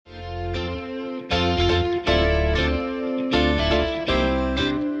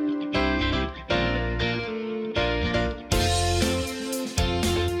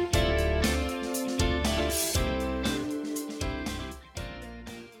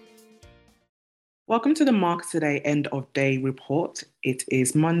Welcome to the Markets Today end of day report. It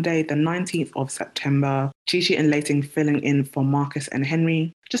is Monday, the 19th of September. Chichi and Leighton filling in for Marcus and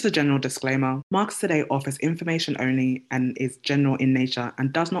Henry. Just a general disclaimer. Markets Today offers information only and is general in nature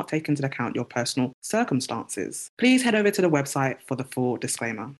and does not take into account your personal circumstances. Please head over to the website for the full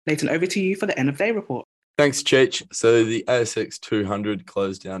disclaimer. Leighton, over to you for the end of day report. Thanks, Cheech. So the ASX 200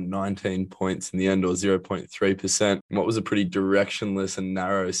 closed down 19 points in the end, or 0.3%. In what was a pretty directionless and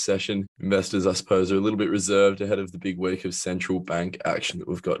narrow session. Investors, I suppose, are a little bit reserved ahead of the big week of central bank action that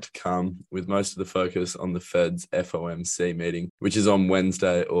we've got to come, with most of the focus on the Fed's FOMC meeting, which is on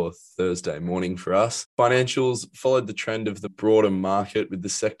Wednesday or Thursday morning for us. Financials followed the trend of the broader market, with the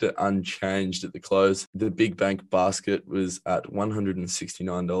sector unchanged at the close. The big bank basket was at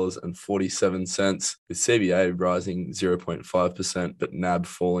 $169.47, with CBA rising 0.5%, but NAB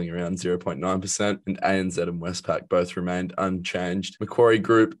falling around 0.9%, and ANZ and Westpac both remained unchanged. Macquarie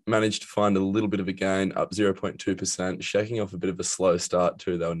Group managed to find a little bit of a gain, up 0.2%, shaking off a bit of a slow start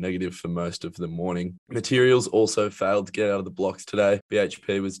too. They were negative for most of the morning. Materials also failed to get out of the blocks today.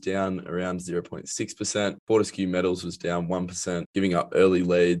 BHP was down around 0.6%. Fortescue Metals was down 1%, giving up early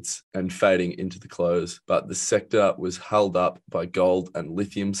leads and fading into the close. But the sector was held up by gold and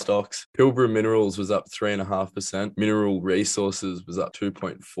lithium stocks. Pilbara Minerals was up 3.5%. Mineral Resources was up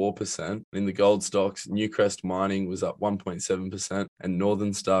 2.4%. In the gold stocks, Newcrest Mining was up 1.7%, and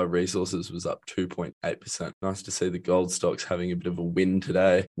Northern Star Resources was up 2.8%. Nice to see the gold stocks having a bit of a win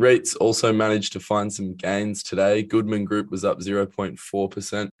today. REITs also managed to find some gains today. Goodman Group was up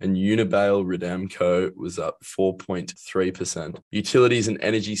 0.4%, and Unibail Rodamco was up 4.3%. Utilities and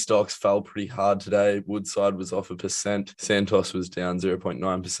energy stocks fell pretty hard today. Woodside was off 1%, Santos was down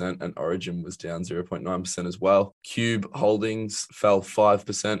 0.9%, and Origin was down 0.9% as well. Cube Holdings fell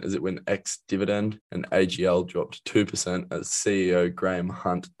 5% as it went ex-dividend, and AGL dropped 2% as CEO Graham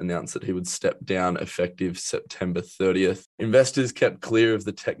Hunt announced that he would step down effective September 30th. Investors kept clear of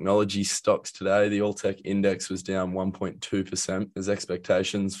the technology stocks today. The All-Tech Index was down 1.2% as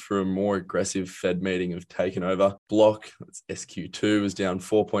expectations for a more aggressive Fed meeting have taken over. Block, that's SQ2, was down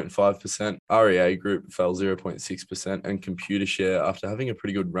 4.5%. REA Group fell 0.6%, and Computershare, after having a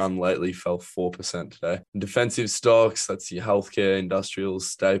pretty good run lately, fell 4% today. Defensive stocks, that's your healthcare, industrials,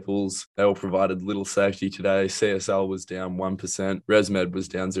 staples, they all provided little safety today. CSL was down 1%, ResMed was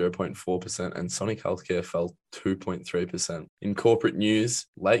down 0.4%, and Sonic Healthcare fell 2.3%. In corporate news,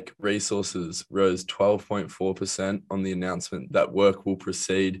 Lake Resources rose 12.4% on the announcement that work will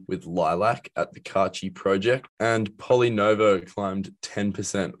proceed with Lilac at the Kachi project, and PolyNovo climbed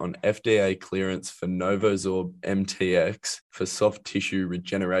 10% on FDA clearance for Novosorb MTX for soft tissue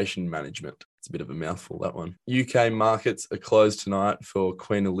regeneration management. It's a bit of a mouthful, that one. UK markets are closed tonight for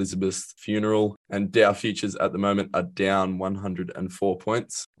Queen Elizabeth's funeral, and Dow futures at the moment are down 104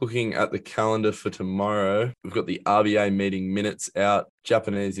 points. Looking at the calendar for tomorrow, we've got the RBA meeting minutes out,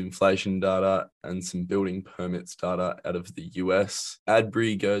 Japanese inflation data, and some building permits data out of the US.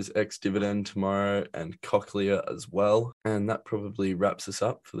 Adbury goes ex-dividend tomorrow, and Cochlear as well. And that probably wraps us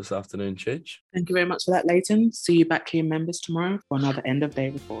up for this afternoon, Cheech. Thank you very much for that, Leighton. See you back here, members, tomorrow for another end of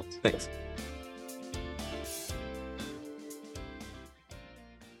day report. Thanks.